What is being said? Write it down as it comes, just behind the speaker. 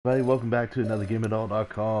Everybody, welcome back to another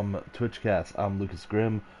GameAdult.com Twitchcast. I'm Lucas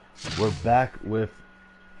Grimm. We're back with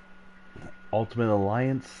Ultimate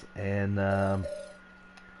Alliance, and that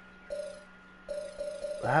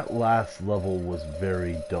last level was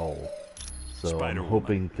very dull. So I'm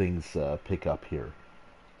hoping things pick up here.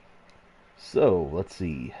 So let's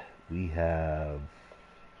see. We have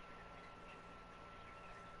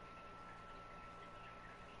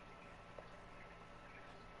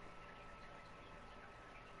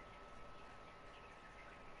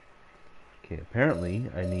apparently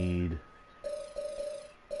I need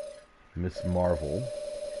Miss Marvel.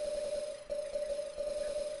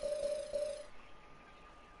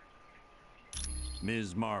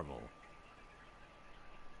 Ms. Marvel.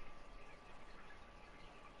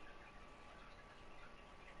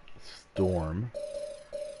 Storm.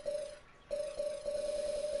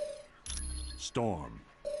 Storm.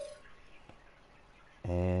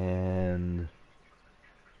 And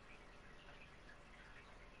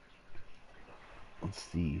let's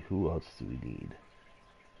see, who else do we need?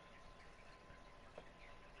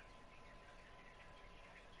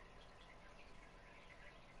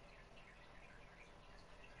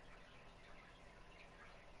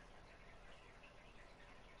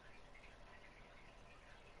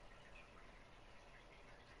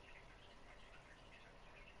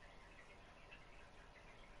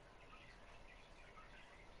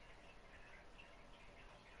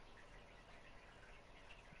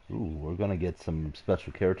 Ooh, we're gonna get some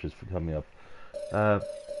special characters for coming up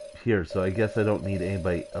here, so I guess I don't need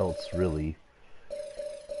anybody else really.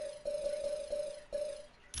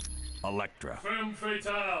 Electra. Femme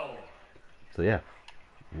fatale. So yeah,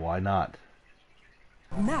 why not?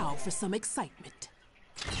 Now for some excitement.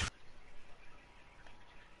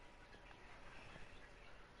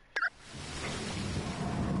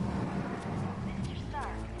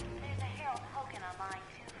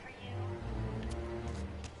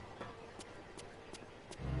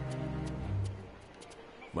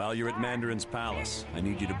 While you're at Mandarin's palace, I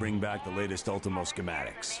need you to bring back the latest Ultimo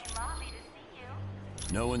schematics.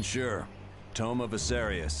 No one's sure. Tome of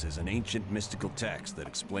Asarius is an ancient mystical text that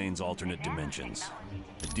explains alternate dimensions.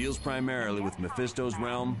 It deals primarily with Mephisto's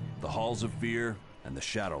realm, the Halls of Fear, and the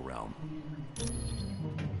Shadow Realm.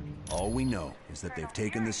 All we know is that they've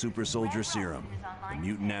taken the Super Soldier Serum, the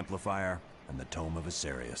Mutant Amplifier, and the Tome of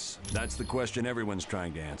Asarius. That's the question everyone's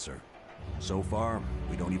trying to answer. So far,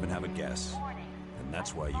 we don't even have a guess. And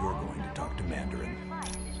that's why you're going to talk to Mandarin.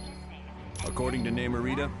 According to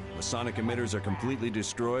Namorita, the sonic emitters are completely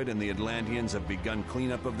destroyed and the Atlanteans have begun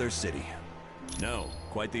cleanup of their city. No,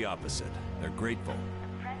 quite the opposite. They're grateful.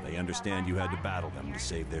 They understand you had to battle them to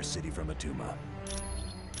save their city from Atuma.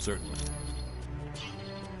 Certainly.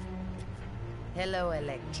 Hello,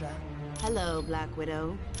 Elektra. Hello, Black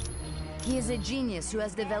Widow. He is a genius who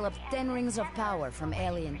has developed 10 rings of power from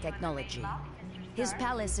alien technology. His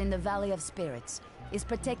palace in the Valley of Spirits is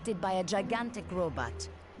protected by a gigantic robot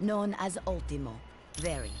known as Ultimo.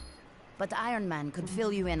 Very. But Iron Man could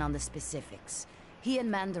fill you in on the specifics. He and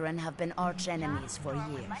Mandarin have been arch enemies for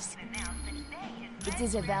years. It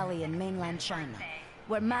is a valley in mainland China,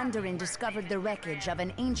 where Mandarin discovered the wreckage of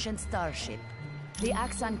an ancient starship, the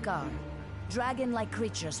Axankar, dragon-like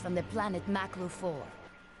creatures from the planet Maklu 4.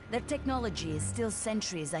 Their technology is still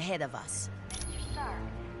centuries ahead of us.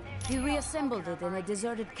 He reassembled it in a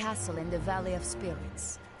deserted castle in the Valley of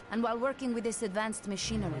Spirits. And while working with this advanced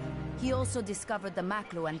machinery, he also discovered the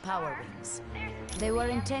Maklu and power rings. They were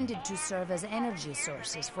intended to serve as energy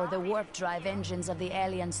sources for the warp drive engines of the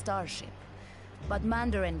alien starship. But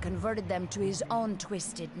Mandarin converted them to his own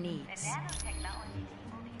twisted needs.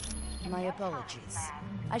 My apologies.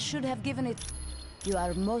 I should have given it... You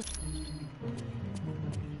are most...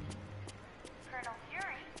 Colonel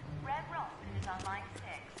Fury, Red Roll is on line 6.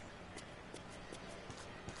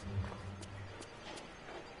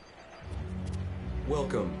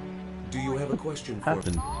 Welcome. Do you have a question for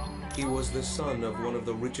Happened. me? He was the son of one of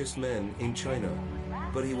the richest men in China,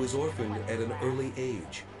 but he was orphaned at an early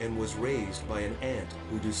age and was raised by an aunt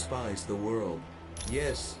who despised the world.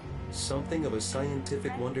 Yes, something of a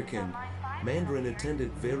scientific wonderkind. Mandarin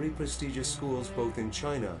attended very prestigious schools both in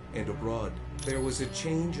China and abroad. There was a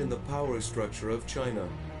change in the power structure of China,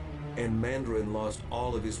 and Mandarin lost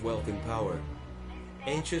all of his wealth and power.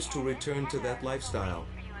 Anxious to return to that lifestyle,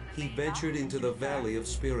 he ventured into the Valley of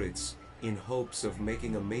Spirits in hopes of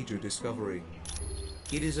making a major discovery.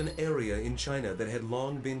 It is an area in China that had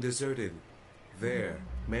long been deserted. There,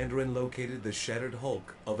 Mandarin located the shattered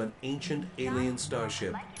hulk of an ancient alien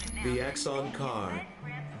starship, the Axon Kar,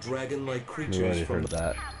 dragon-like We creatures already from heard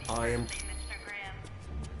that. I am...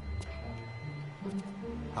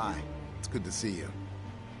 Hi, it's good to see you.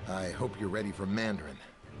 I hope you're ready for Mandarin,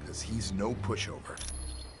 because he's no pushover.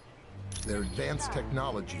 They're advanced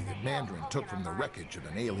technology that Mandarin took from the wreckage of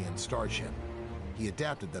an alien starship. He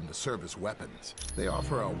adapted them to serve as weapons. They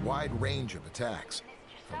offer a wide range of attacks,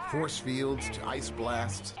 from force fields to ice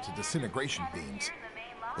blasts to disintegration beams.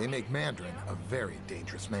 They make Mandarin a very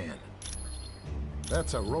dangerous man.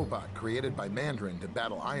 That's a robot created by Mandarin to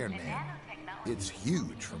battle Iron Man. It's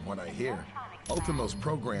huge from what I hear. Ultimo's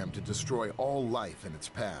programmed to destroy all life in its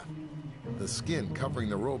path. The skin covering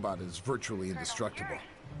the robot is virtually indestructible.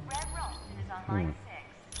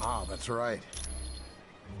 Ah, that's right.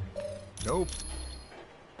 Nope.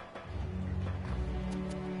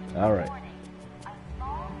 All right.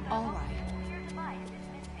 All right.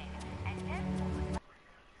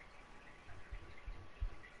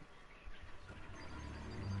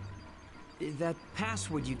 That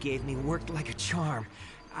password you gave me worked like a charm.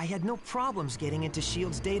 I had no problems getting into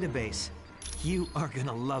S.H.I.E.L.D.'s database. You are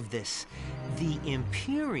gonna love this. The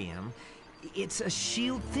Imperium, it's a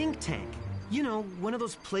S.H.I.E.L.D. think tank. You know, one of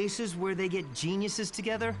those places where they get geniuses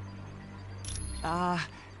together?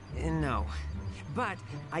 No. But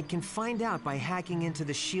I can find out by hacking into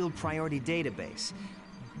the S.H.I.E.L.D. priority database.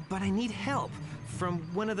 But I need help from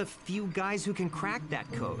one of the few guys who can crack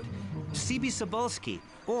that code. C.B. Cebulski,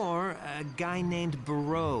 or a guy named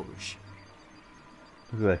Baroge.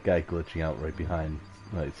 Look at that guy glitching out right behind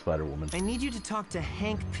Spider-Woman. I need you to talk to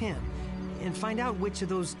Hank Pym and find out which of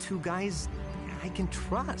those two guys I can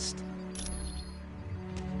trust.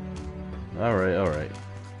 Alright, alright.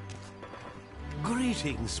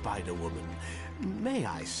 Greetings, Spider-Woman. May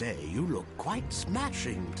I say, you look quite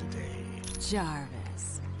smashing today.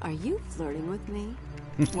 Jarvis, are you flirting with me?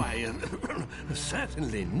 Why,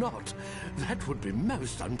 certainly not. That would be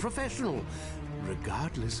most unprofessional,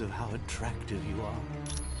 regardless of how attractive you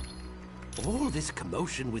are. All this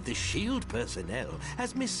commotion with the S.H.I.E.L.D. personnel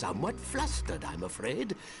has me somewhat flustered, I'm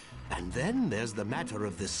afraid. And then there's the matter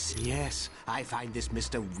of this. Yes, I find this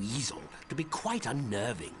Mr. Weasel to be quite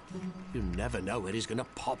unnerving. You never know where he's going to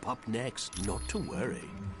pop up next. Not to worry.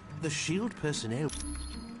 The S.H.I.E.L.D. personnel,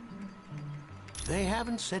 they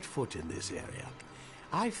haven't set foot in this area.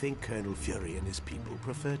 I think Colonel Fury and his people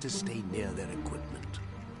prefer to stay near their equipment.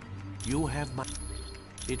 You have my...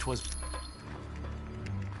 It was...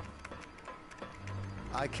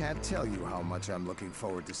 I can't tell you how much I'm looking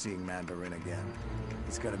forward to seeing Mandarin again.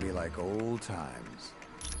 It's gonna be like old times.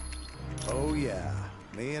 Oh yeah,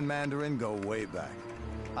 me and Mandarin go way back.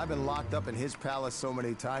 I've been locked up in his palace so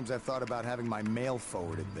many times I've thought about having my mail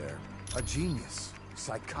forwarded there. A genius,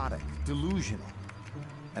 psychotic, delusional,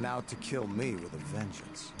 and out to kill me with a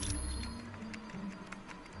vengeance.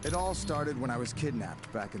 It all started when I was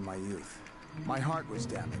kidnapped back in my youth. My heart was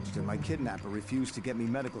damaged, and my kidnapper refused to get me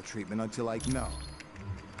medical treatment until I... No.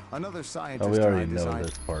 Another scientist... Oh, we already and I know designed...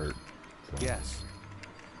 this part. So. Yes.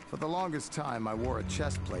 For the longest time, I wore a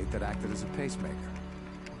chest plate that acted as a pacemaker.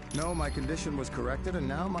 No, my condition was corrected, and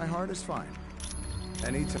now my heart is fine.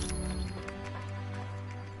 Anytime...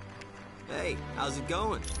 Hey, how's it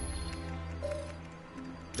going?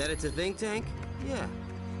 That it's a think tank? Yeah.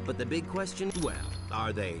 But the big question, well,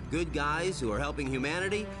 are they good guys who are helping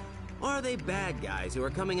humanity? Or are they bad guys who are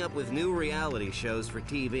coming up with new reality shows for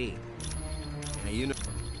TV? Now, you know...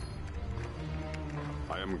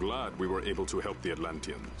 I am glad we were able to help the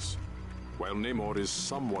Atlanteans. While Namor is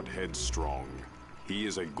somewhat headstrong, he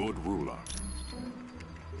is a good ruler.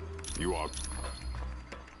 You are...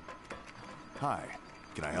 Hi,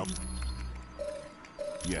 can I help?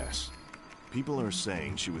 Yes. People are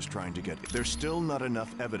saying she was trying to get... There's still not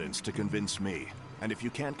enough evidence to convince me. And if you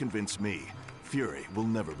can't convince me, Fury will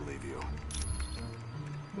never believe you.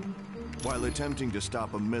 While attempting to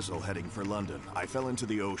stop a missile heading for London, I fell into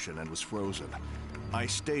the ocean and was frozen. I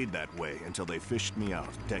stayed that way until they fished me out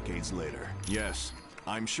decades later. Yes,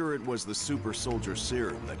 I'm sure it was the super soldier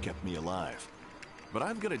serum that kept me alive. But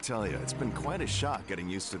I've got to tell you, it's been quite a shock getting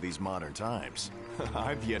used to these modern times.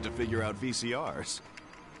 I've yet to figure out VCRs.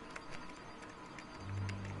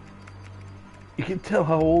 You can tell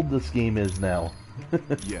how old this game is now.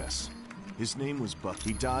 Yes. His name was Buck.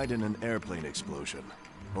 He died in an airplane explosion.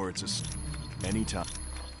 Or it's a... anytime.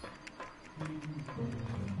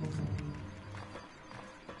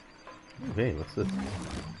 Hey, what's this?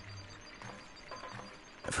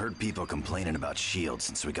 I've heard people complaining about S.H.I.E.L.D.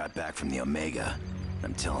 since we got back from the Omega.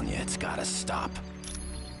 I'm telling you, it's gotta stop.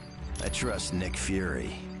 I trust Nick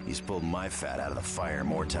Fury. He's pulled my fat out of the fire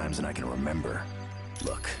more times than I can remember.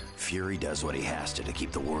 Look, Fury does what he has to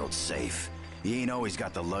keep the world safe. He ain't always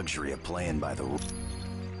got the luxury of playing by the rules.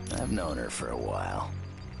 I've known her for a while.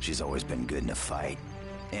 She's always been good in a fight.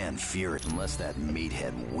 And Fury, unless that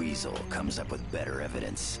meathead weasel comes up with better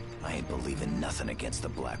evidence, I ain't believing nothing against the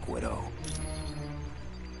Black Widow.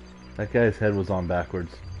 That guy's head was on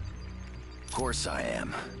backwards. Of course I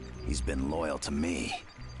am. He's been loyal to me.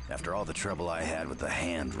 After all the trouble I had with the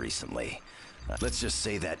Hand recently. Let's just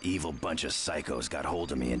say that evil bunch of psychos got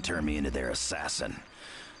hold of me and turned me into their assassin.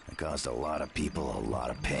 It caused a lot of people a lot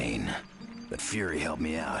of pain. But Fury helped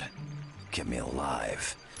me out. Kept me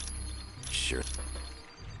alive. Sure.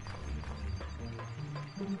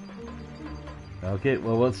 Okay,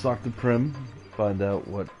 well, let's talk to Prim, find out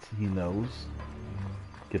what he knows,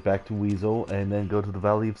 get back to Weasel, and then go to the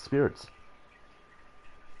Valley of Spirits.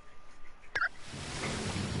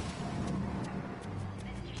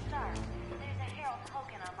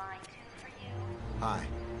 Hi,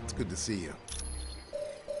 it's good to see you.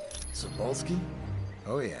 Sobolski?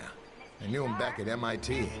 Oh yeah, I knew him back at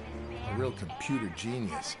MIT. A real computer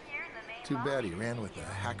genius. Too bad he ran with the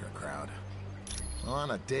hacker crowd.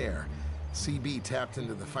 On a dare, CB tapped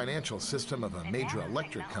into the financial system of a major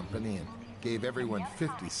electric company and gave everyone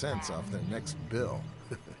 50 cents off their next bill.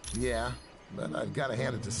 Yeah, but I've got to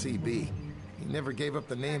hand it to CB. He never gave up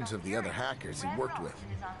the names of the other hackers he worked with,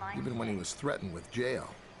 even when he was threatened with jail.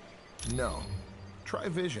 No. Try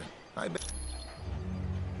Vision. I bet.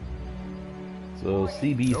 So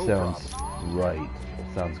CB No sounds problem. right.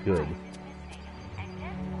 Sounds good.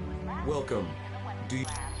 Welcome.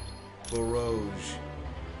 Barouge.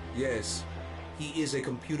 Yes, he is a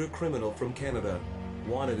computer criminal from Canada,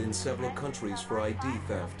 wanted in several countries for ID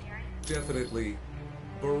theft. Definitely.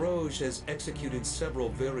 Barouge has executed several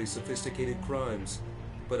very sophisticated crimes,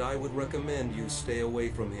 but I would recommend you stay away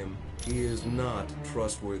from him. He is not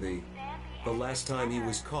trustworthy. The last time he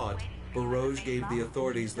was caught, Barouge gave the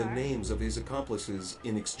authorities the names of his accomplices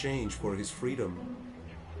in exchange for his freedom.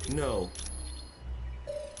 No.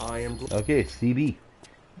 I am... Okay, CB.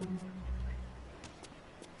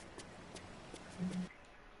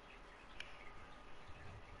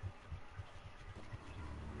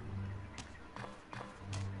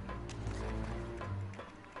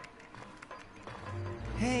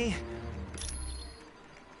 Hey.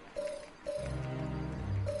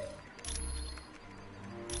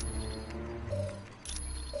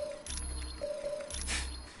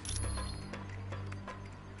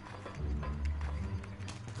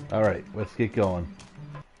 Alright, let's get going.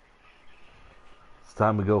 It's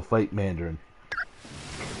time to go fight Mandarin.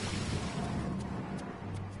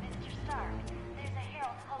 Mr. Stark, there's a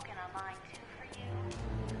Harold Hogan on line 2 for you.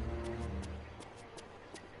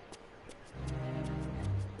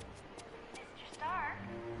 Mr. Stark,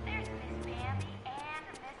 there's Miss Bambi and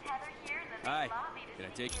Miss Heather here in the main lobby to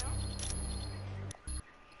see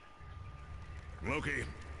you. Loki,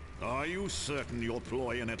 are you certain your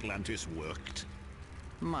ploy in Atlantis worked?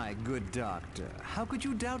 My good doctor, how could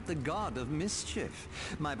you doubt the god of mischief?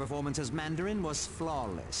 My performance as Mandarin was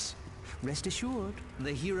flawless. Rest assured,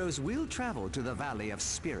 the heroes will travel to the Valley of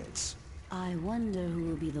Spirits. I wonder who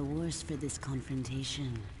will be the worst for this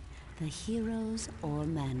confrontation. The heroes or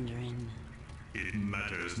Mandarin? It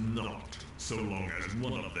matters not, so long as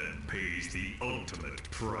one of them pays the ultimate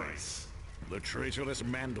price. The traitorous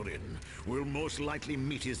Mandarin will most likely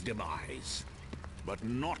meet his demise. But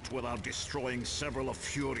not without destroying several of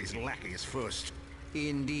Fury's lackeys first.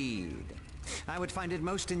 Indeed. I would find it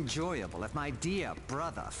most enjoyable if my dear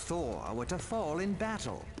brother Thor were to fall in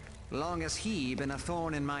battle, long as he been a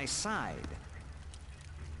thorn in my side.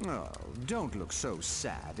 Oh, don't look so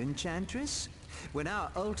sad, Enchantress. When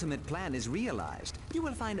our ultimate plan is realized, you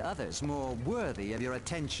will find others more worthy of your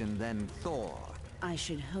attention than Thor. I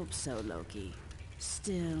should hope so, Loki.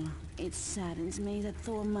 Still, it saddens me that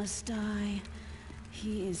Thor must die.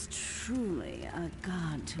 He is truly a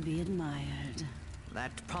god to be admired.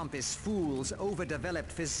 That pompous fool's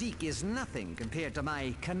overdeveloped physique is nothing compared to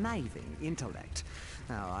my conniving intellect.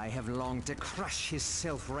 Now, I have longed to crush his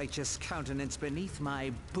self-righteous countenance beneath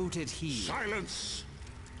my booted heel. Silence!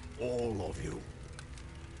 All of you.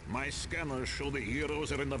 My scanners show the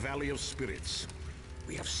heroes are in the Valley of Spirits.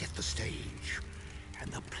 We have set the stage, and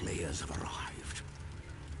the players have arrived.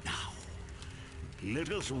 Now,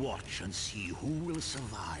 let us watch and see who will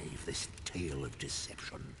survive this tale of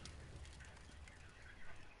deception.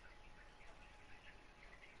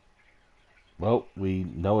 Well, we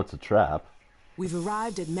know it's a trap. We've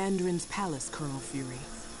arrived at Mandarin's palace, Colonel Fury.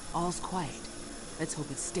 All's quiet. Let's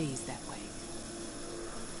hope it stays that way.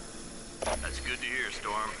 That's good to hear,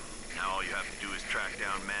 Storm. Now all you have to do is track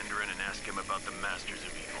down Mandarin and ask him about the Masters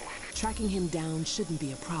of Evil. Tracking him down shouldn't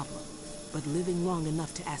be a problem, but living long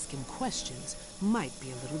enough to ask him questions might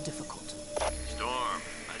be a little difficult. Storm,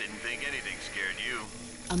 I didn't think anything scared you.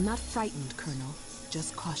 I'm not frightened, Colonel.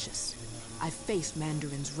 just cautious. I've faced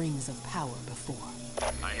Mandarin's rings of power before.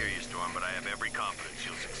 I hear you, Storm, but I have every confidence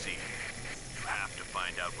you'll succeed. You have to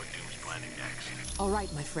find out what Doom's planning next. All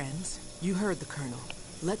right, my friends. You heard the Colonel.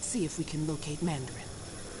 Let's see if we can locate Mandarin.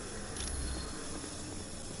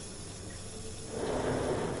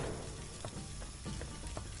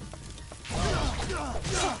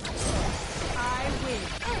 I win.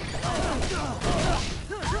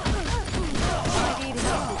 I need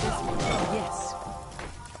help with this one. Yes.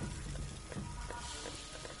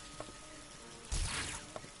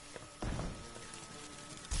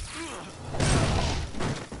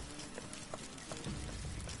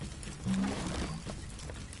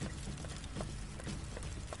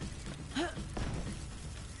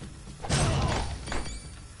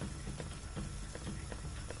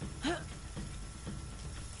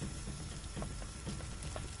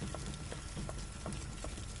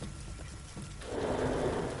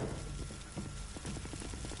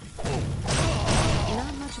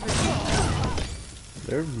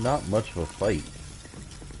 They're not much of a fight.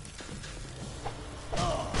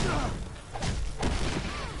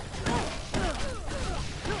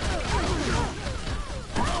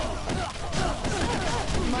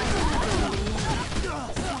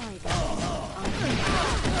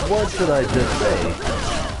 What did I just say?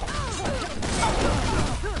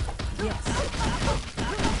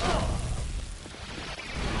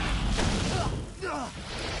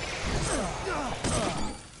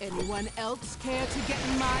 Anyone else care to get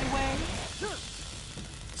in my way?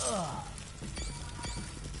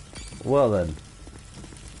 Well then.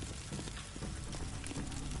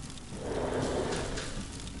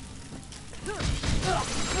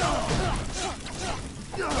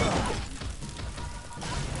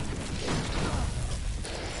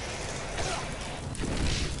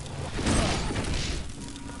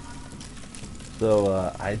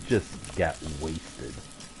 So, I just got wasted.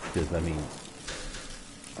 Because, I mean,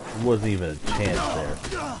 there wasn't even a chance there.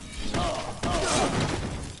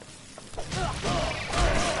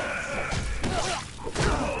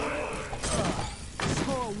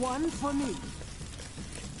 Score one for me.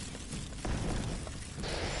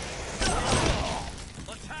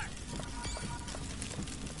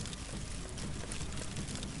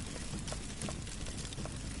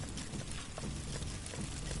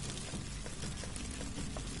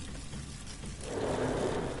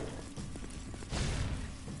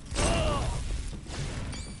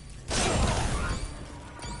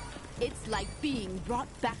 It's like being brought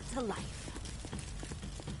back to life.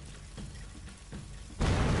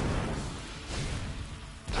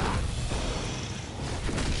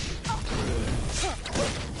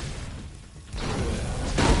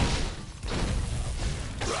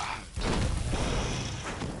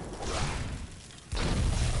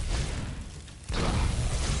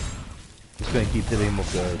 Just gonna keep hitting him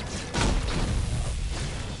with the...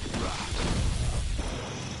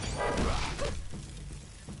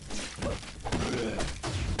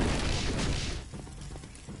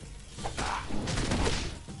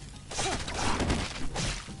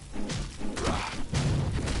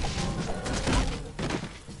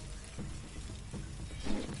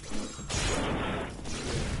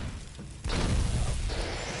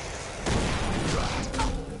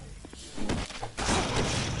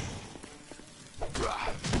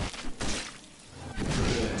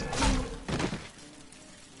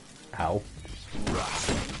 Ow.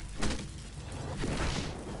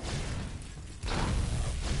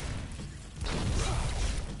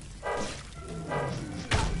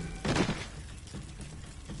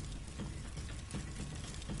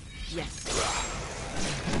 Yes.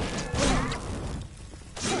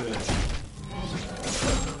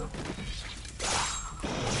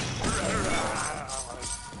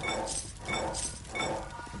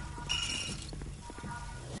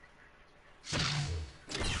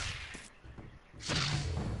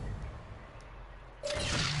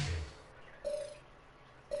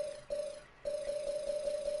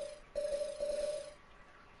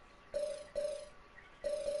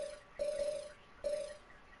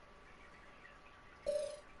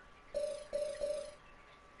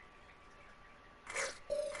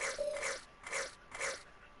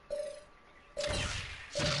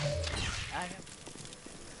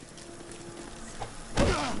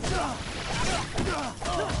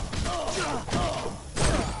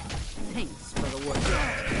 Thanks for the work.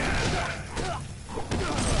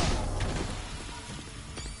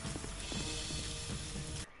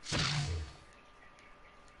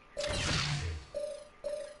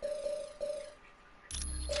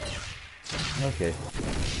 Okay.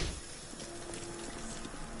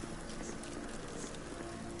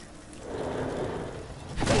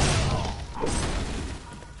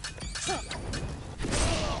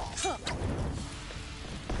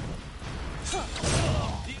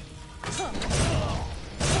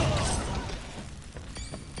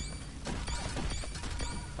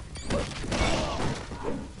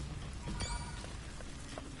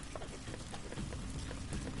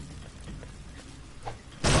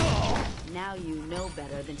 Now you know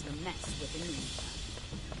better than to mess with me.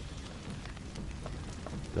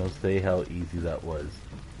 Don't say how easy that was.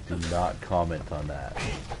 Do not comment on that.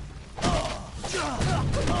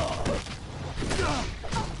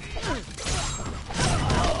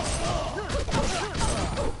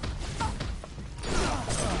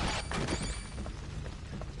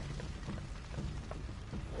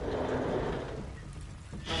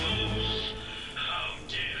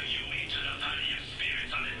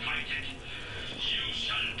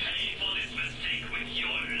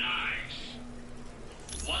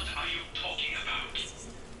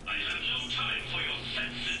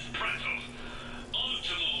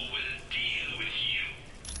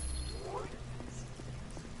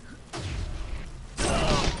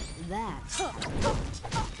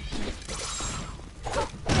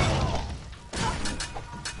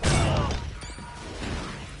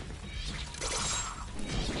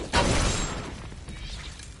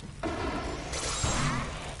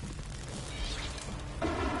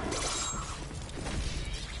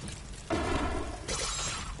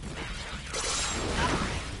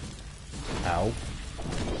 Ow.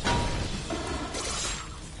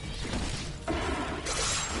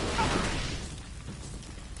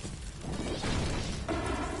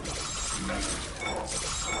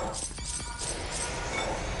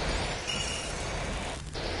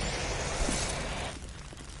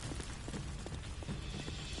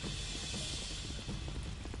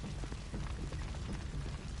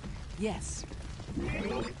 Yes.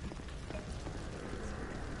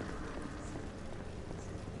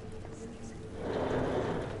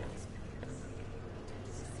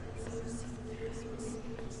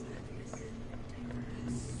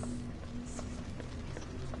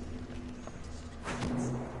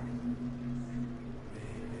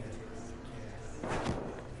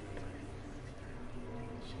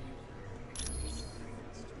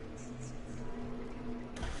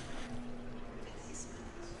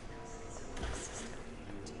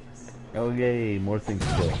 Oh yay, more things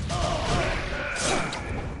to kill.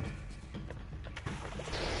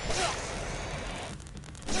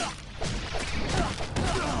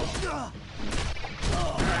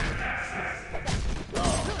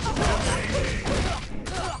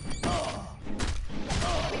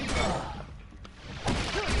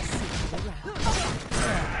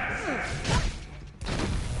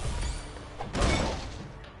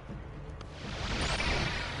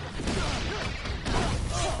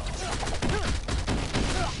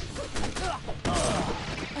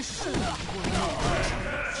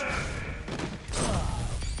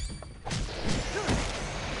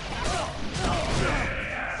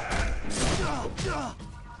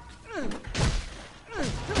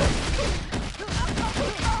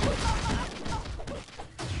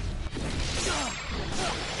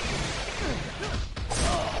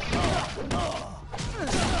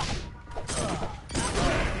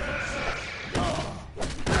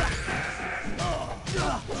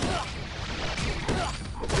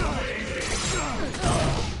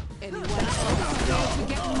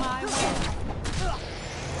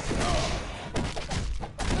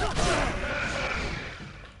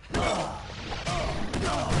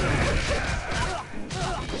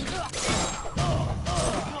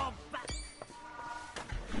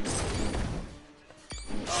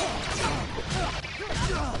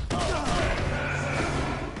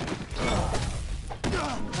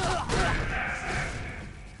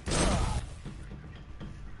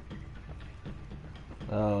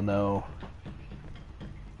 Oh no.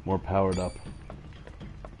 More powered up.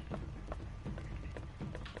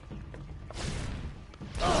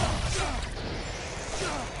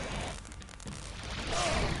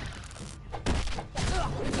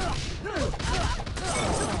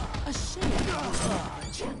 A shame was not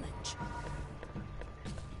a challenge.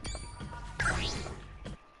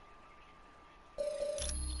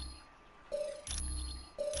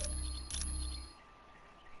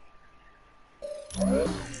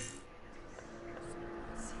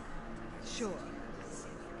 Sure.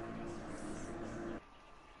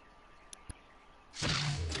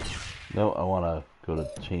 No, I want to go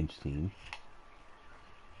to change team.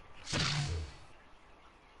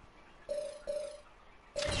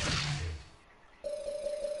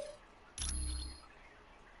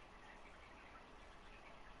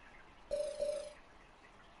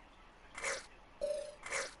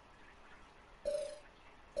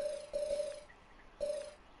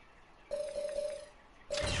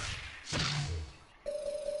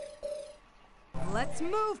 Let's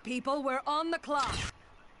move, people. We're on the clock.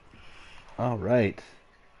 All right.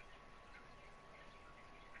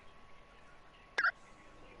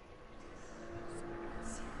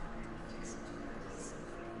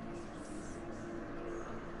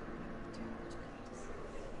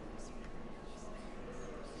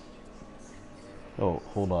 Oh,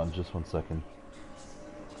 hold on just 1 second.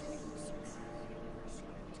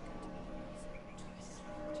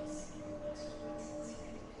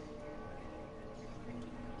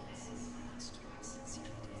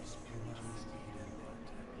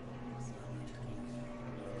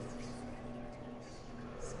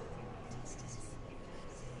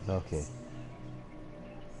 Okay.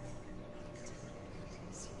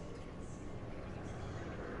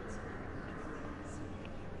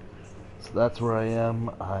 So that's where I am.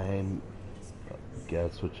 I'm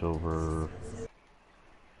gotta switch over.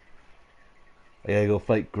 I gotta go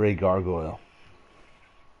fight Grey Gargoyle.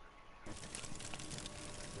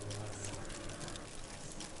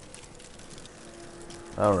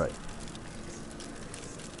 Alright.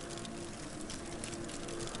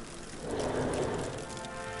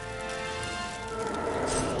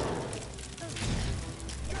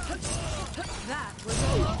 That was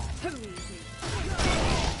almost too easy.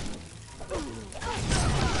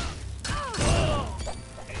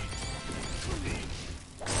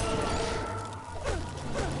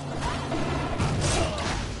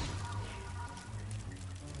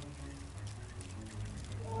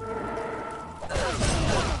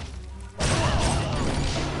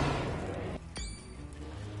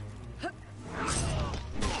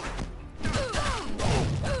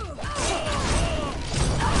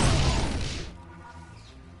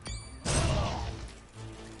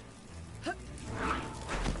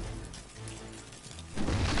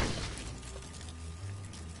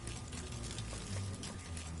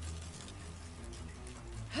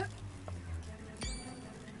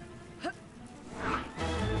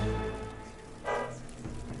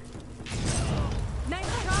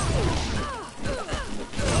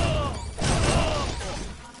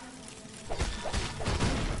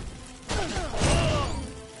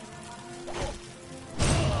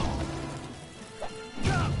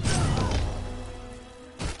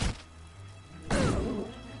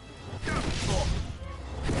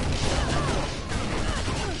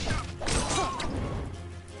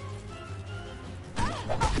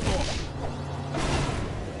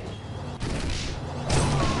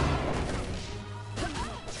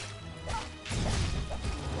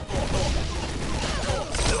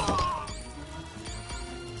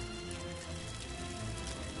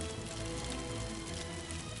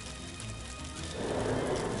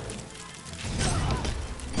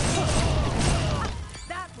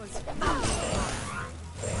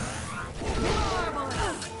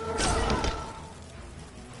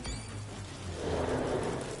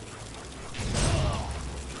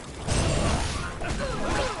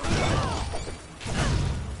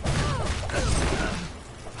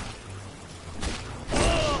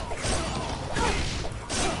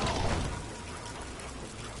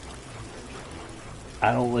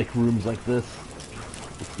 I don't like rooms like this.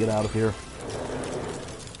 Let's get out of here.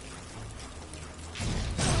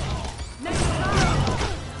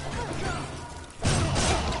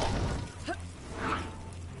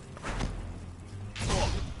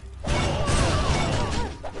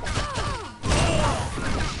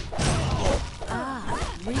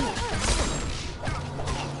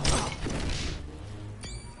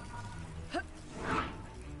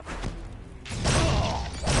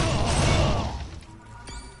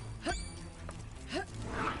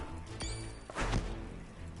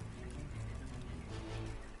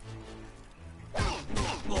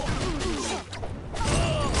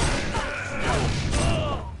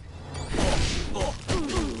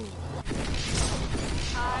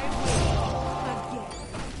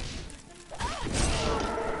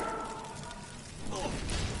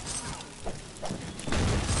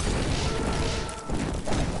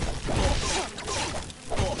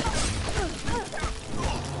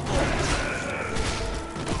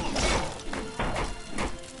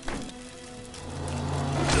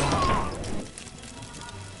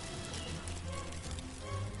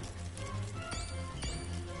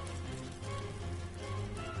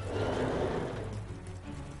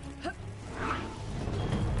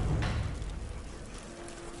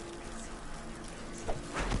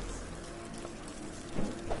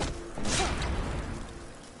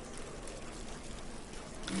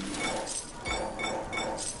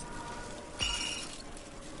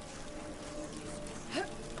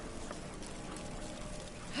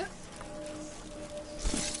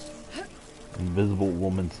 Invisible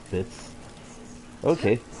woman's bits.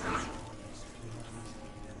 Okay.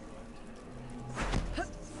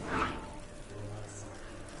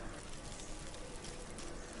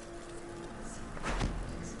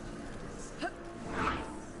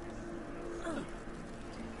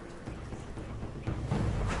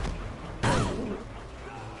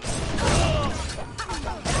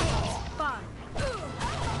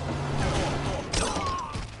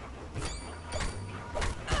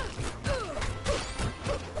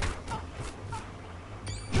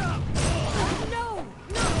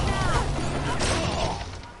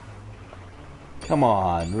 Come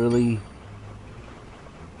on, really?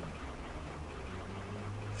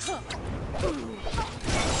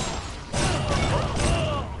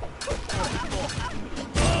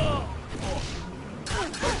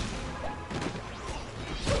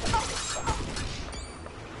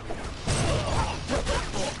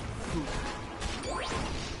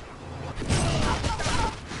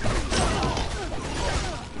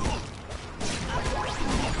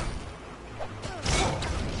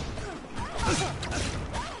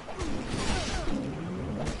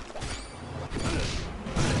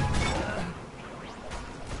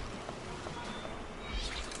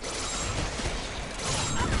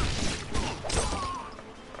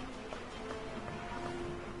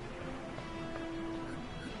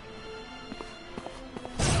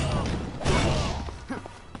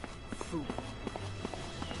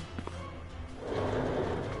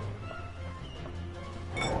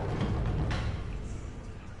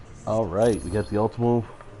 Alright, we got the ultimate.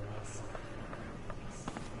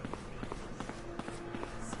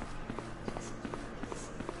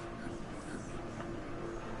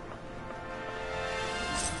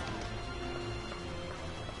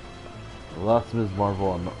 Lots of Ms. Marvel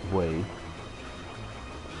on the way.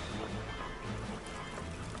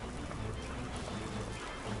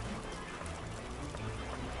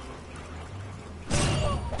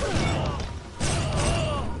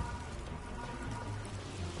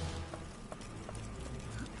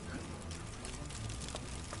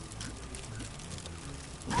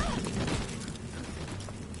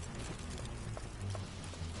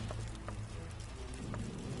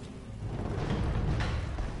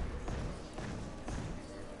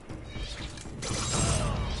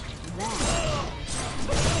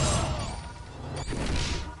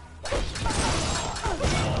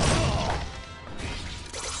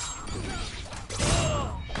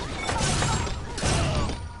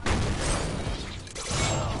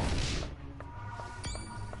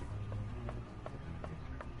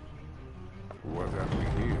 What have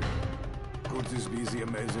we here? Could this be the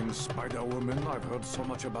amazing Spider-Woman I've heard so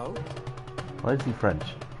much about? Why is he French?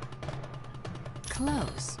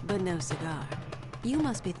 Close, but no cigar. You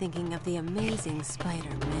must be thinking of the amazing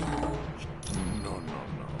Spider-Man. No.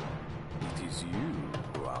 It is you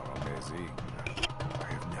who are amazing. I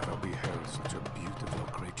have never beheld such a beautiful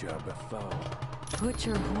creature before. Put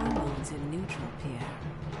your hormones in neutral, Pierre.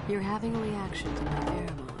 You're having a reaction to my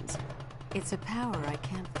pheromones. It's a power I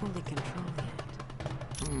can't fully control yet.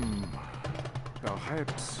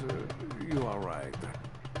 Perhaps you are right.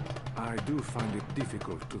 I do find it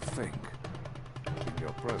difficult to think in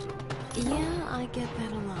your presence. Yeah, I get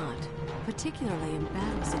that a lot. Particularly in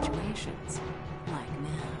battle situations. Like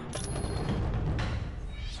now.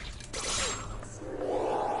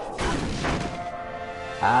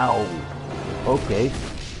 Ow. Okay.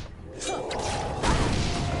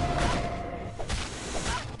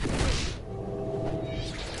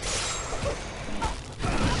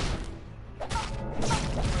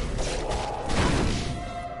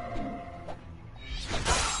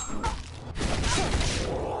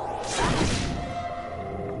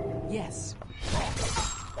 Yes.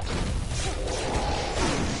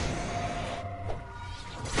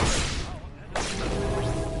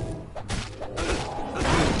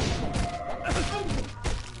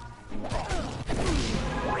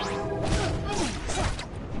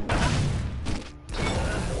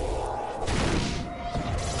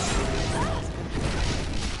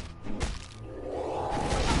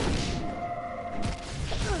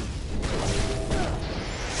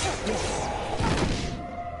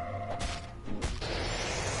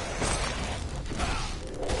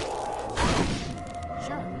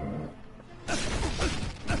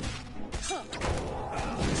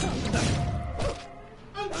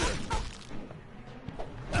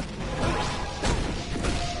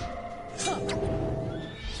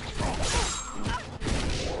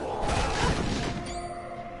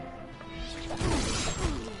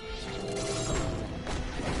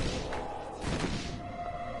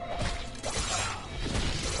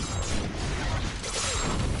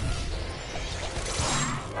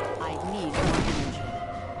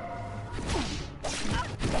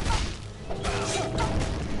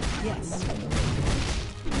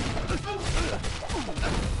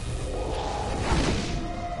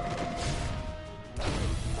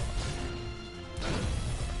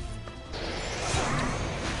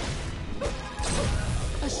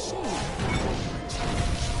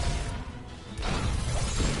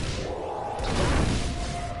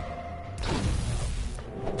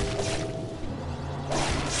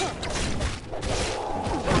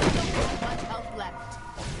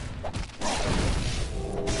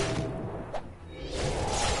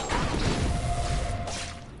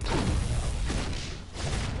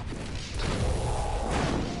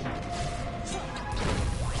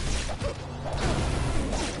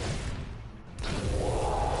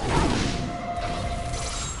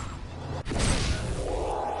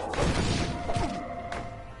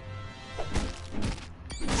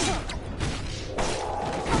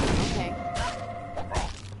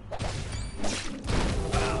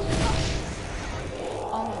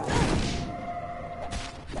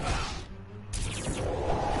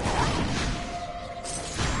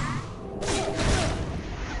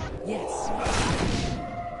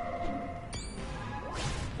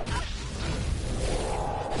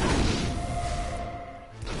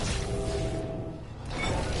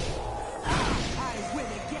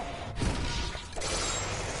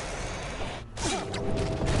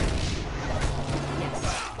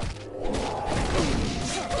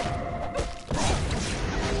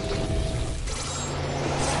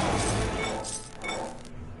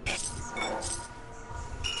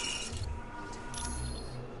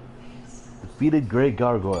 defeated Grey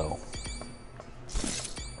Gargoyle.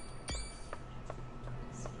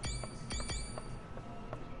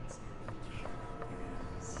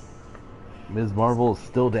 Ms. Marvel is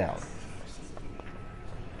still down.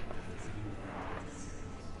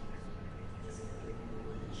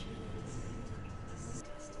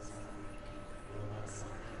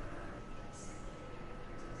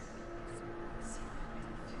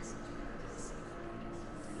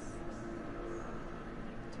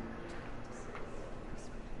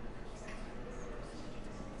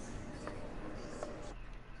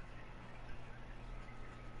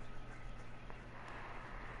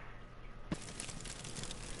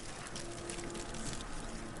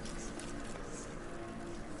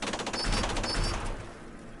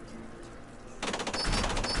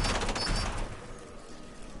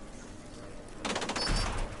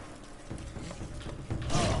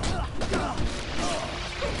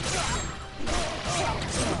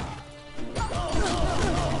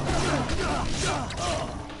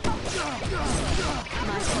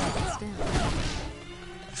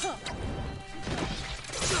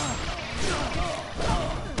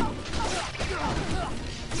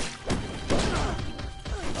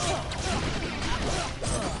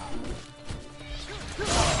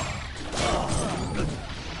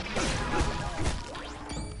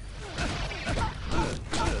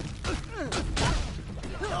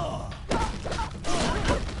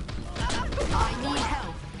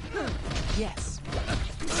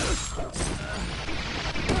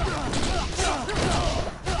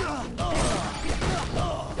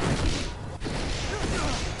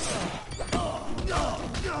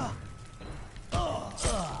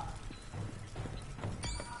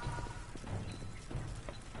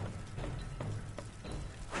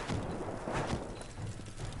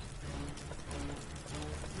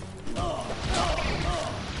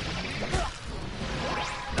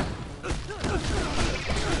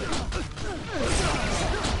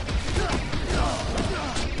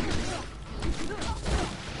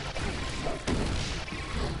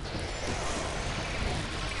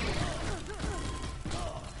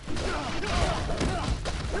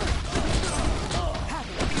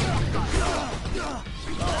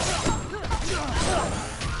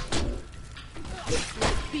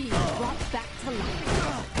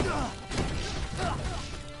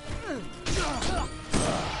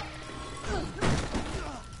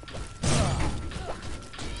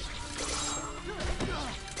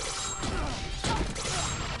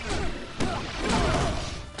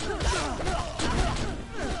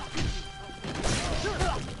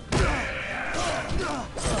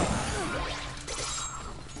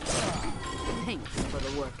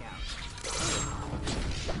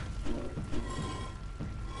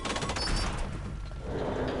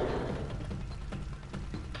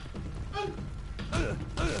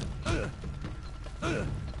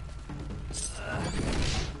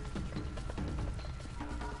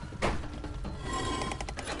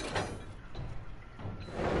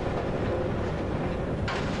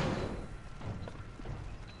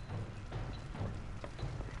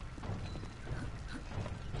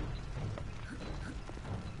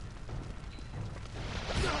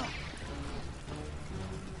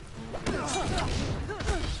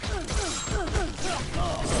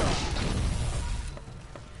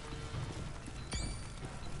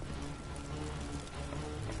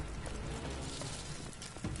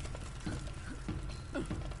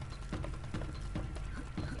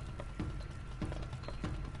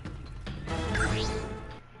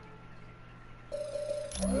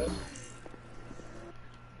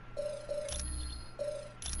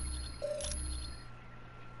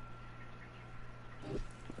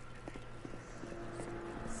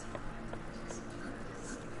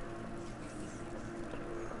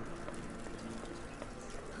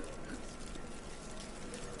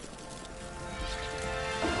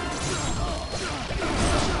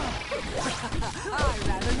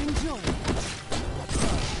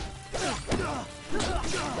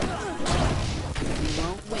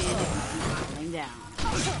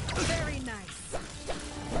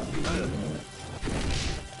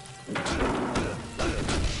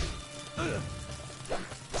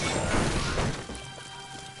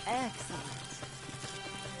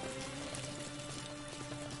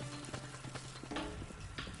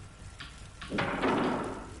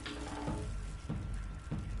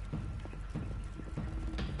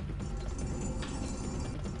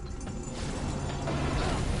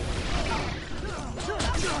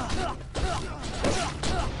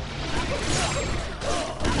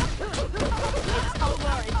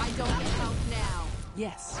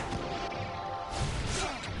 Yes.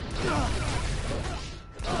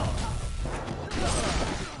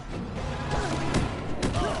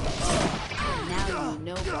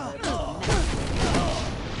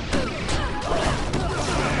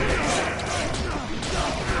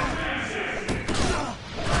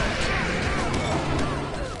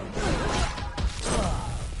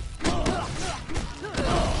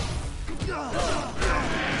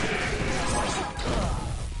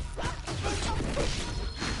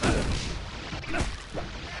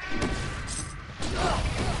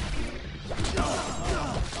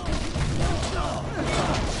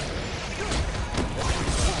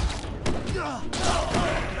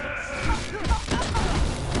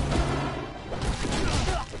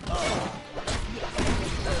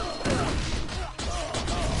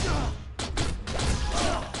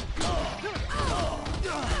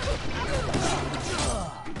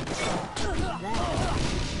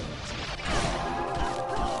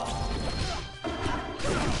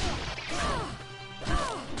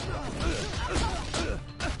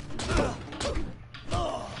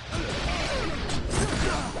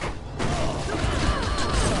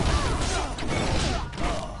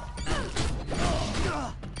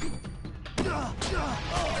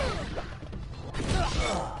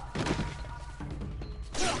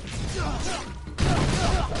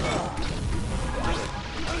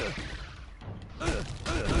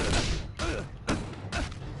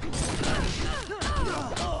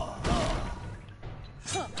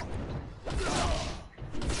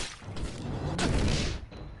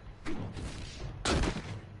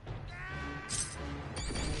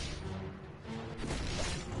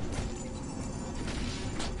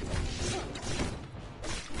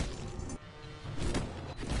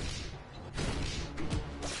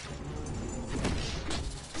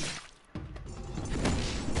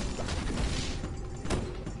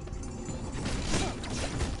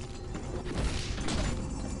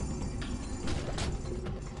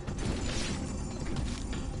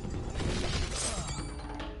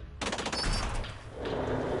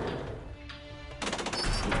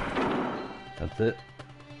 That's it.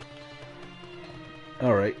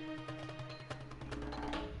 All right.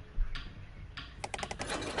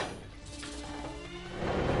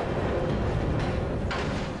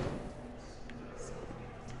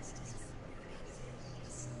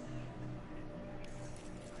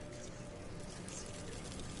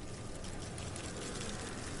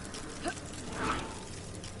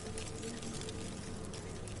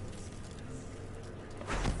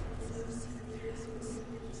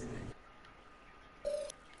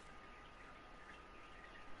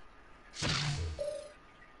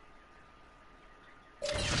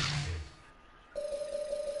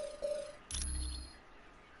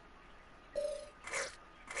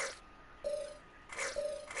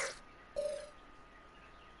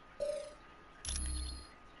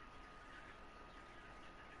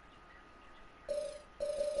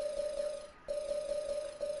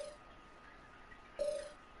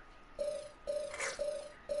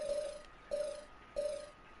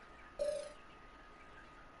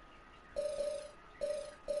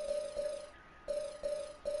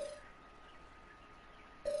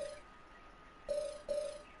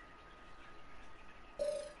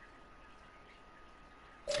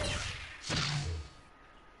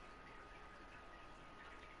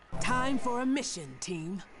 Time for a mission,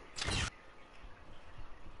 team.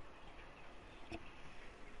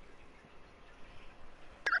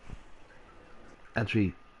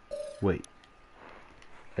 Actually, wait.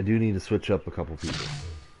 I do need to switch up a couple people.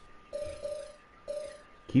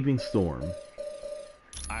 Keeping Storm.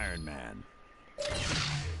 Iron Man.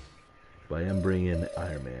 But I am bringing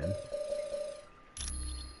Iron Man.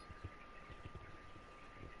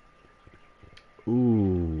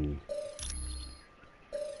 Ooh.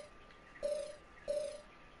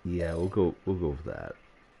 Yeah, we'll go with that.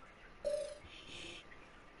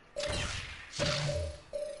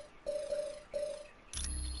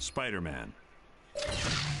 Spider-Man.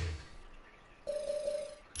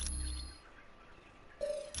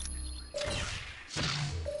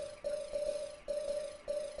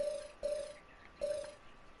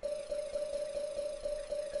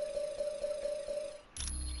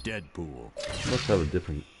 Deadpool. Must have a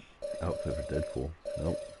different outfit for Deadpool.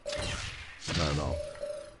 Nope. Not at all.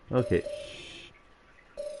 Okay.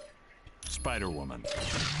 Spider-Woman.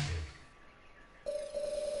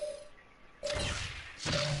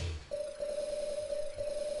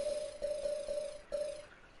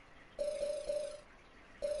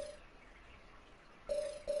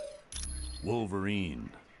 Wolverine.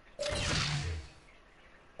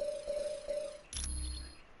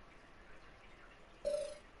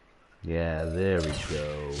 Yeah, there we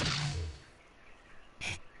go.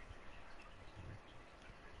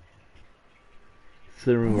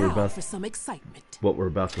 Considering Now for some excitement. what we're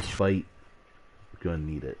about to fight, gonna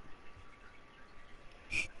need it.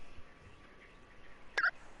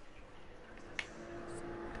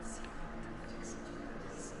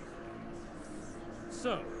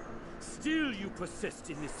 So, still you persist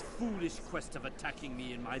in this foolish quest of attacking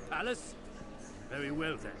me in my palace? Very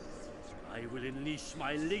well then. I will unleash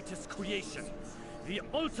my latest creation, the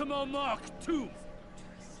Ultimo Mark II.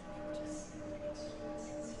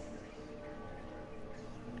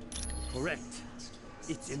 Correct.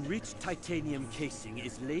 Its enriched titanium casing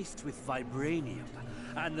is laced with vibranium,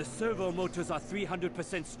 and the servo motors are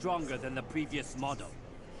 300% stronger than the previous model.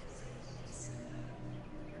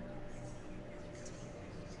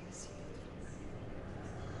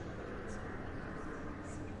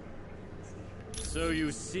 So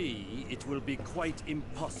you see, it will be quite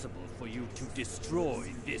impossible for you to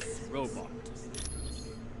destroy this robot.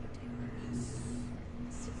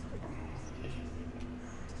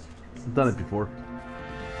 I've done it before.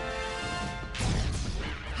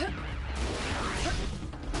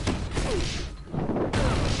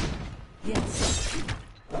 Yes.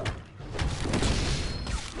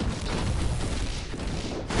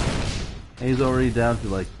 And he's already down to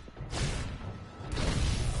like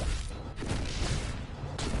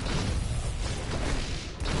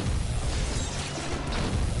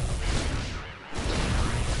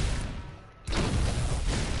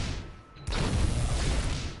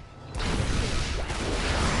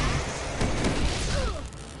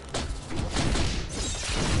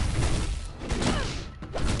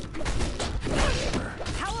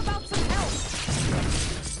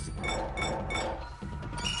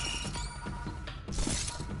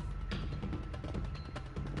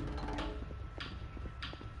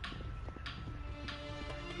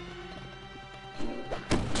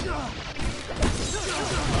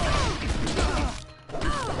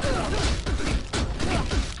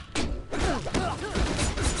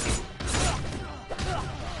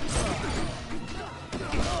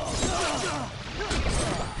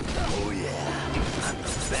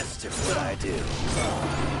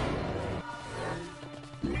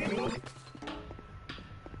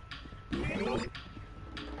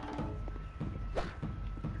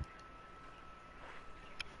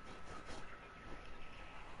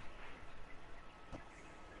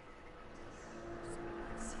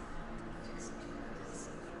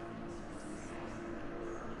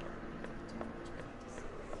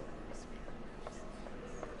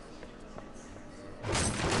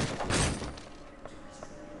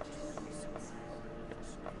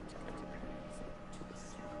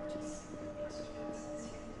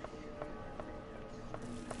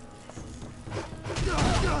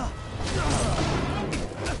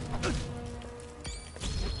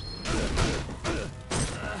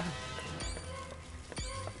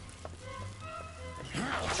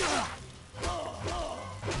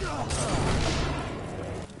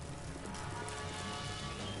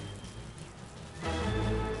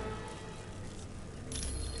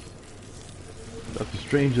Doctor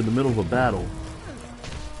Strange in the middle of a battle.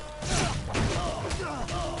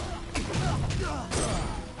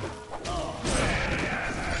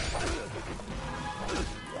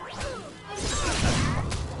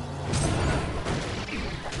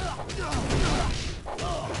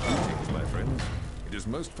 My friends, it is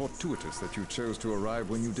most fortuitous that you chose to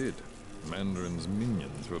arrive when you did. Mandarin's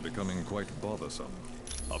minions were becoming quite bothersome.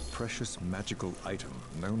 A precious magical item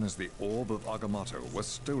known as the Orb of Agamotto was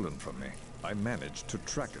stolen from me. I managed to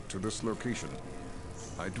track it to this location.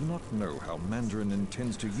 I do not know how Mandarin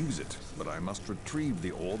intends to use it, but I must retrieve the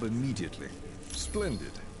orb immediately.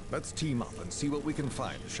 Splendid. Let's team up and see what we can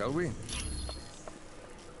find, shall we?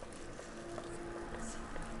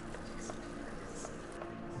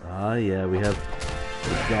 Ah, yeah, we have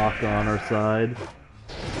the Doc on our side.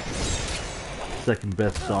 Second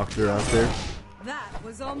best doctor out there. That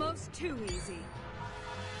was almost too easy.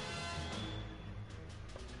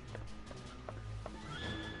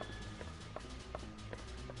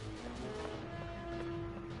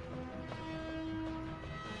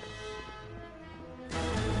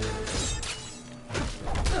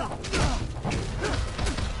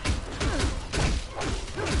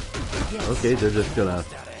 Okay, they're just gonna...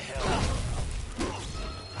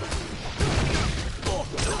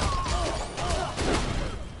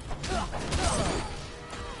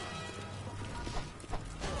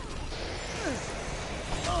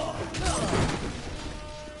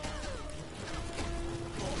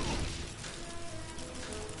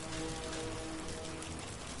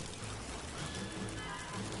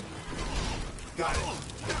 Got it.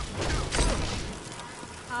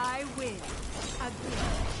 I win.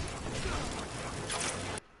 Again.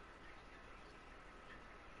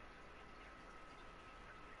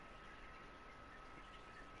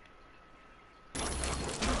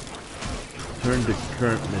 Return to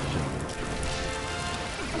current mission.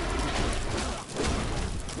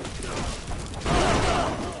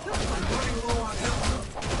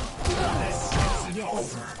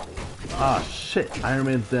 Ah, shit. Iron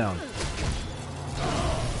Man's down.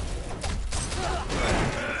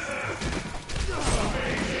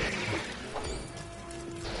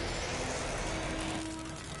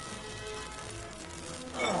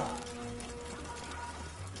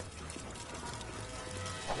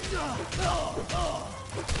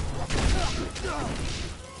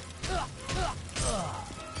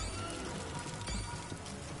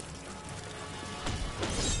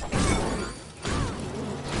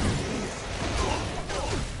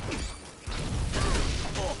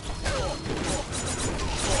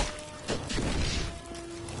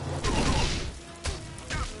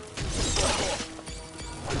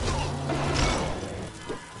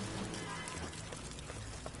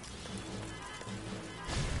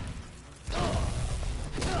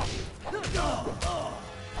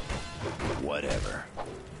 Whatever.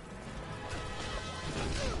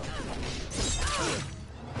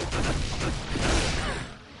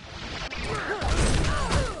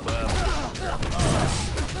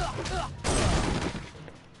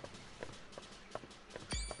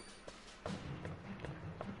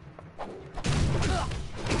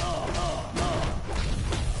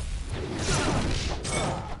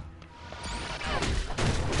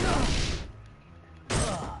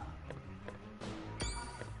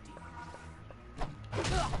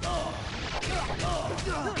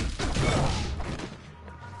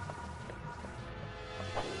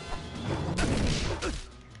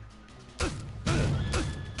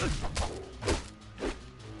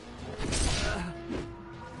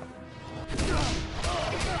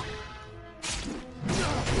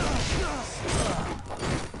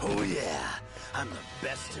 Oh yeah, I'm the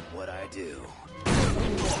best at what I do.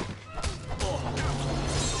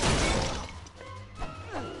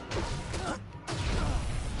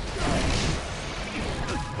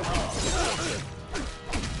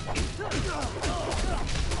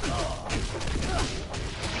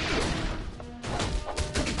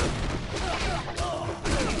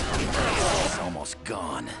 It's almost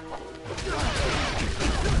gone.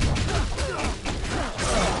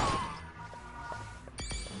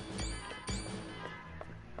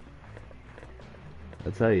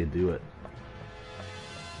 That's how you do it.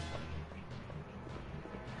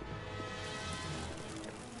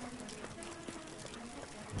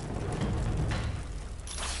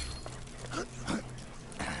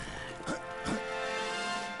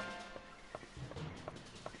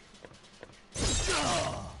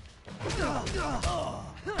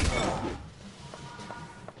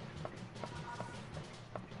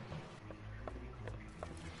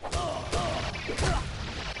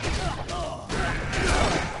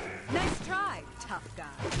 Nice try, tough guy.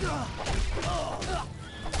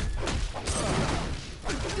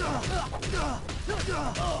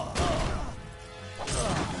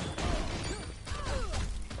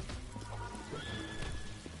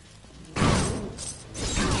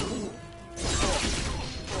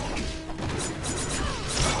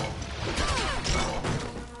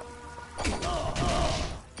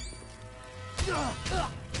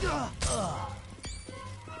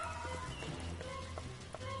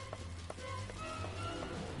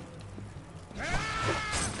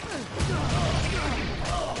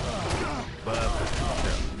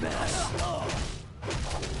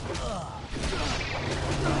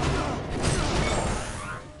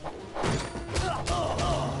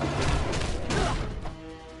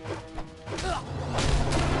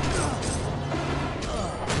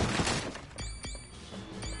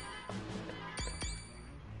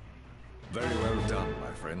 Very well done,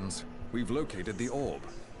 my friends. We've located the orb.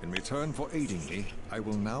 In return for aiding me, I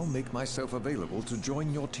will now make myself available to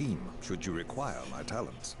join your team, should you require my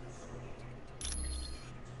talents.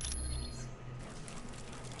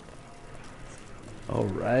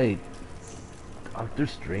 Alright. Doctor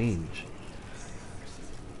Strange.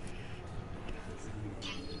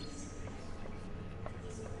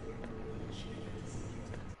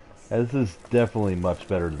 This is definitely much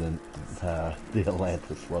better than the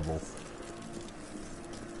Atlantis level.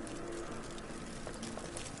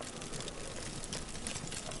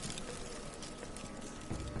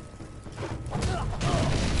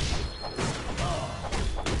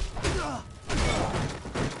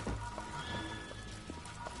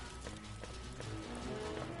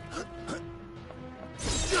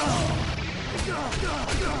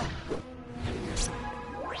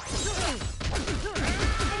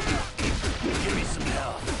 Give me some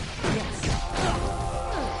help.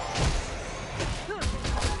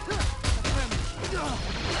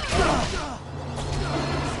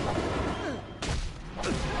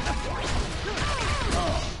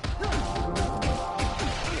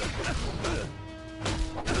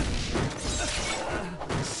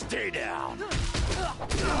 Stay down. Now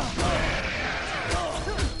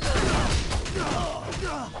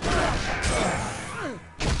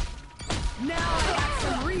I got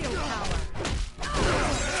some real power.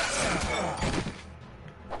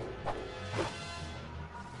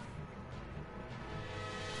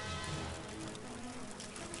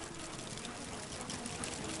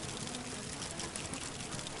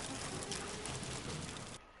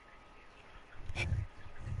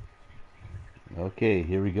 Okay,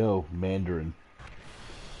 here we go. Mandarin.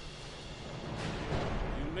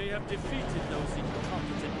 You may have defeated those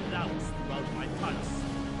incompetent louts throughout my palace,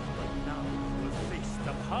 but now you will face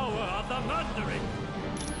the power of the Mandarin.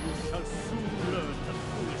 You shall soon learn the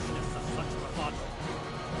foolishness of such bravado.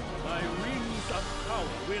 My rings of power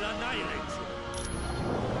will annihilate you.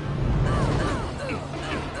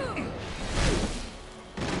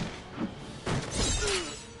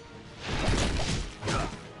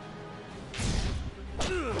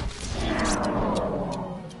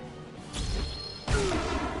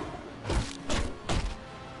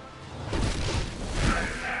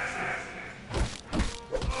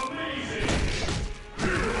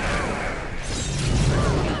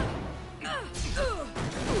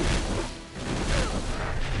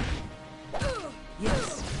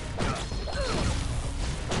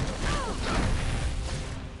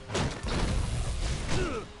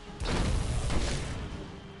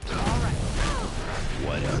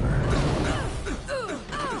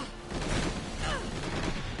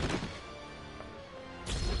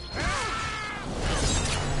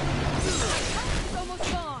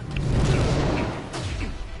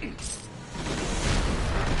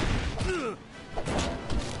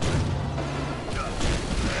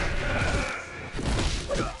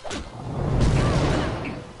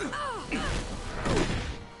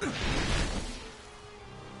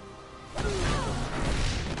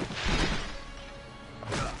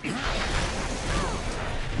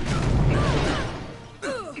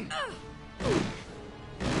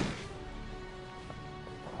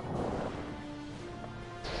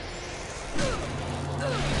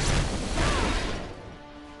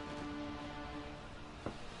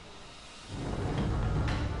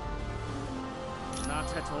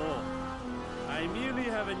 At all. I merely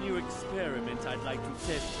have a new experiment I'd like to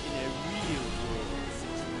test in a real-world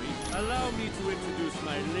situation. Allow me to introduce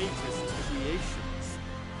my latest creations.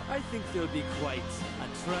 I think they'll be quite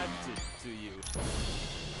attracted to you.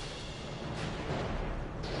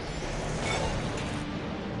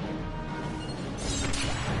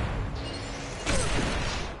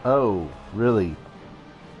 Oh, really?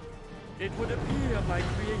 It would appear my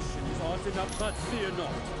creations aren't enough, but fear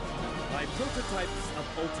not. My prototypes of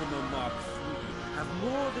Ultima Mark III have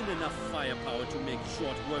more than enough firepower to make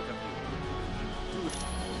short work of you.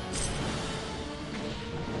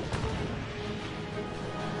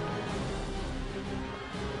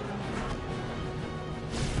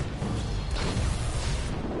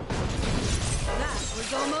 That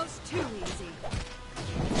was almost too easy.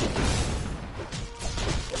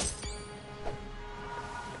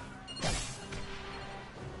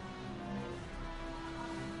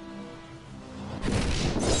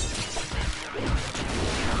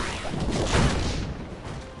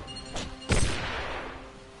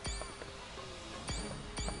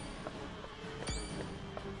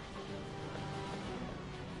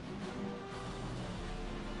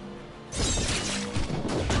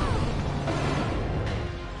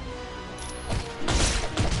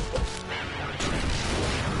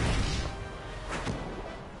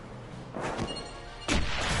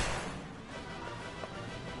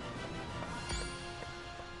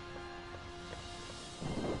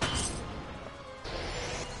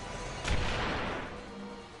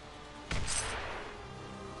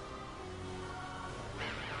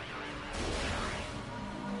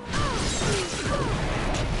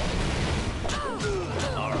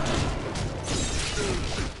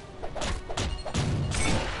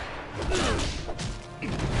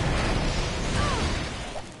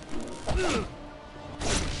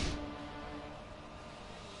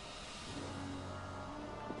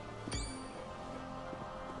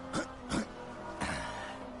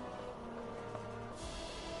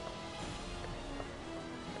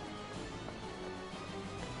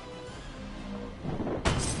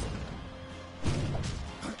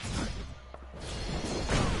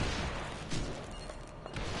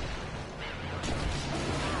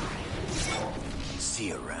 See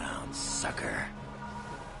you around, sucker.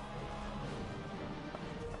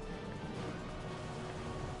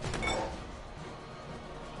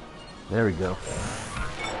 There we go.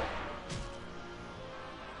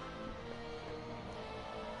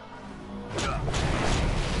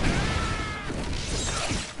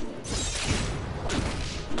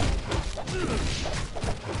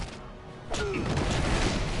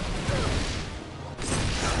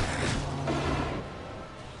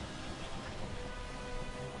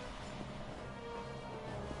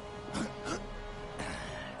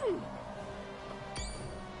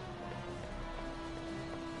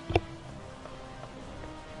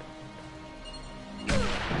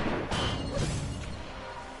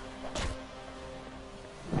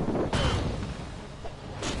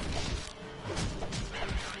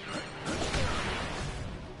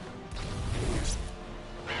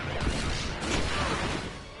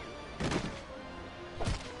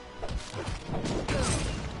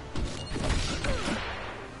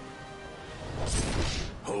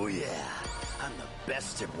 I'm the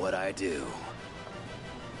best at what I do.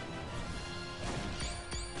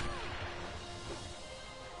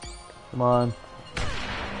 Come on.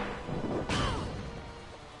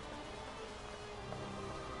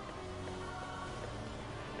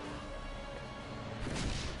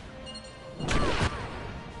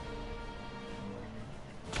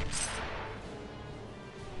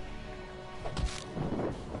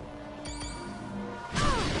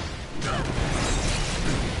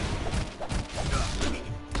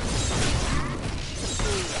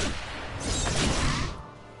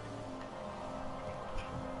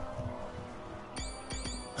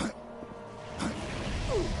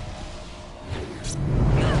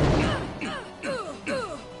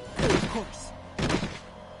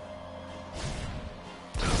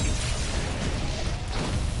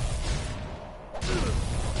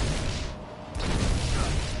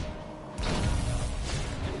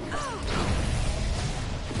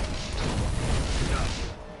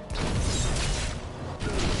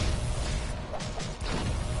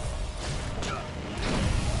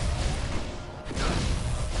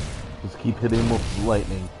 Keep hitting him with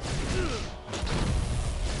lightning.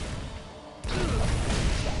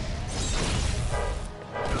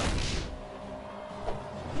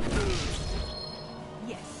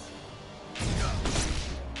 Yes.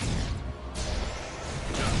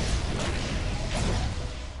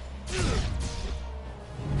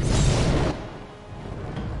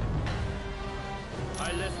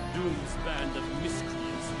 I left Doom's band of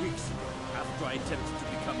miscreants weeks ago after I attempted to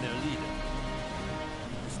become their leader.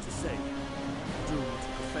 Needless to say, Doom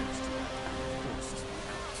took offense to that and forced me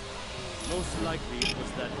out. Most likely it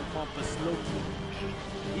was that pompous Loki.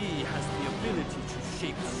 He has the ability to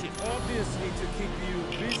shape-shift. Obviously to keep you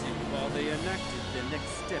busy while they enacted the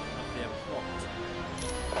next step of their plot.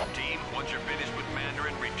 Team, once you're finished with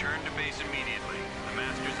Mandarin, return to base immediately. The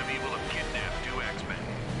Masters of Evil have kidnapped 2 X-Men.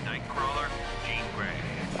 Nightcrawler, Jean Grey.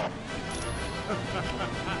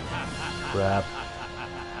 Crap.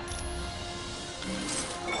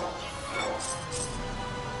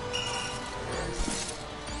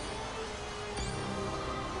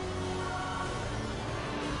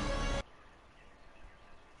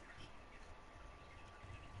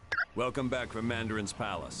 Welcome back from Mandarin's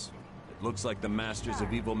palace. It looks like the Masters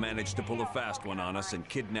of Evil managed to pull a fast one on us and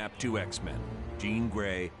kidnap 2 X-Men, Jean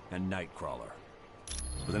Grey and Nightcrawler.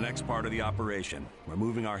 For the next part of the operation, we're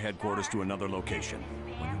moving our headquarters to another location.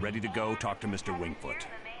 When you're ready to go, talk to Mr. Wingfoot.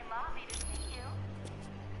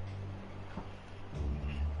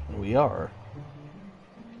 We are.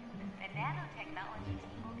 The nanotechnology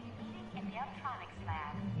team will be meeting in the electronics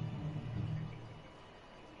lab.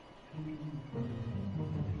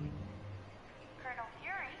 Colonel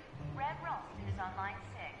Fury, Red Roast is on line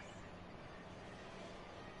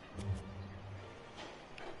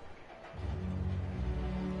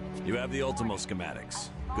 6. You have the Ultimo schematics.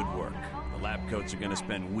 Good work. The lab coats are going to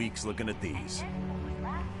spend weeks looking at these.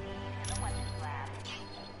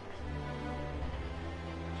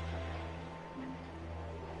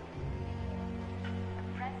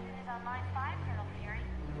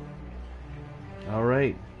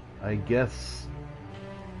 Alright, I guess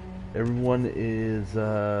everyone is,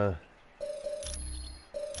 we're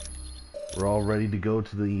all ready to go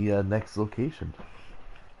to the next location.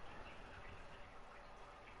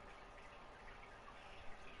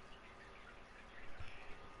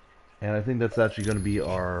 And I think that's actually going to be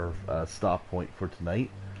our stop point for tonight.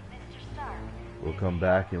 We'll come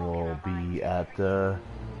back and we'll be at the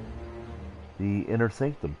Inner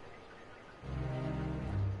Sanctum.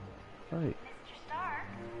 Alright. Mr. Stark,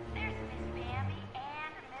 there's Miss Bambi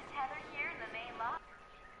and Miss Heather here in the main lobby.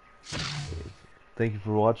 Thank you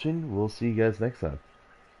for watching. We'll see you guys next time.